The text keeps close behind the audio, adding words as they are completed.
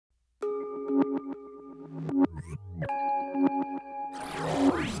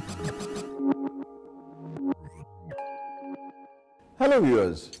Hello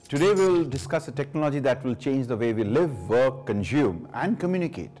viewers, today we will discuss a technology that will change the way we live, work, consume and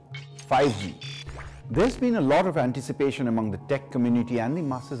communicate, 5G. There's been a lot of anticipation among the tech community and the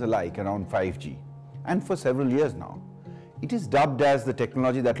masses alike around 5G, and for several years now. It is dubbed as the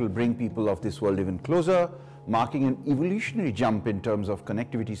technology that will bring people of this world even closer, marking an evolutionary jump in terms of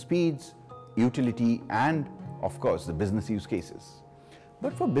connectivity speeds, utility and, of course, the business use cases.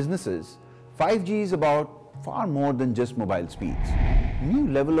 But for businesses, 5G is about far more than just mobile speeds. New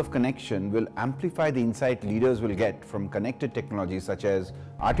level of connection will amplify the insight leaders will get from connected technologies such as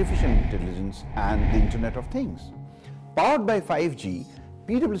artificial intelligence and the Internet of Things. Powered by 5G,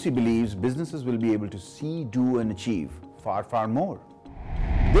 PwC believes businesses will be able to see, do and achieve far more.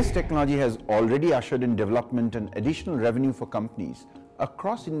 This technology has already ushered in development and additional revenue for companies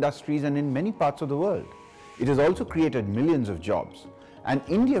across industries and in many parts of the world. It has also created millions of jobs. And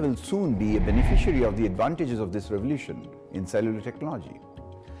India will soon be a beneficiary of the advantages of this revolution in cellular technology.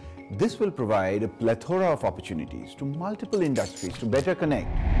 This will provide a plethora of opportunities to multiple industries to better connect,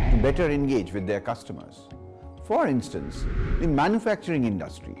 to better engage with their customers. For instance, in manufacturing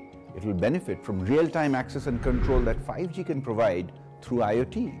industry, it will benefit from real-time access and control that 5G can provide through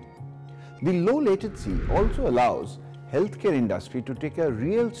IoT. The low latency also allows healthcare industry to take a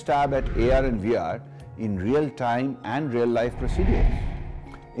real stab at AR and VR in real-time and real-life procedures.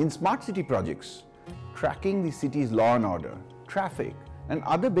 In smart city projects, tracking the city's law and order, traffic and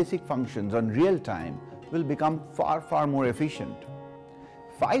other basic functions on real-time will become far more efficient.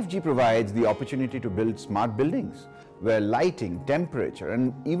 5G provides the opportunity to build smart buildings where lighting, temperature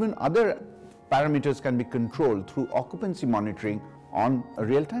and even other parameters can be controlled through occupancy monitoring on a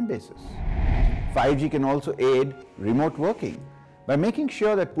real-time basis. 5G can also aid remote working by making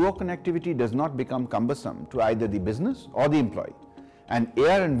sure that poor connectivity does not become cumbersome to either the business or the employee. And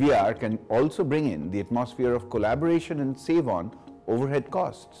AR and VR can also bring in the atmosphere of collaboration and save on overhead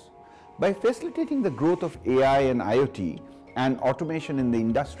costs. By facilitating the growth of AI and IoT and automation in the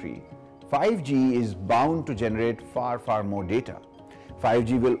industry, 5G is bound to generate far more data.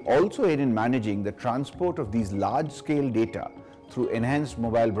 5G will also aid in managing the transport of these large-scale data through enhanced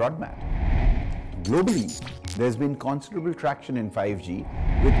mobile broadband. Globally, there has been considerable traction in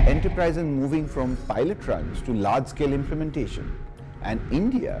 5G, with enterprises moving from pilot runs to large-scale implementation. And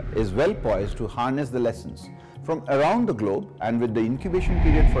India is well poised to harness the lessons from around the globe, and with the incubation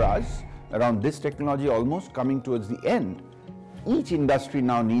period for us around this technology almost coming towards the end, each industry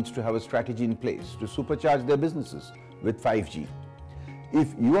now needs to have a strategy in place to supercharge their businesses with 5G.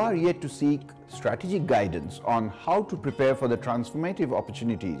 If you are yet to seek strategic guidance on how to prepare for the transformative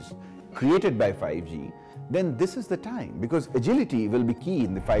opportunities created by 5G, then this is the time, because agility will be key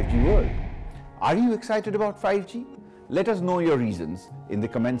in the 5G world. Are you excited about 5G? Let us know your reasons in the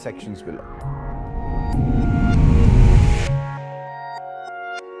comment sections below.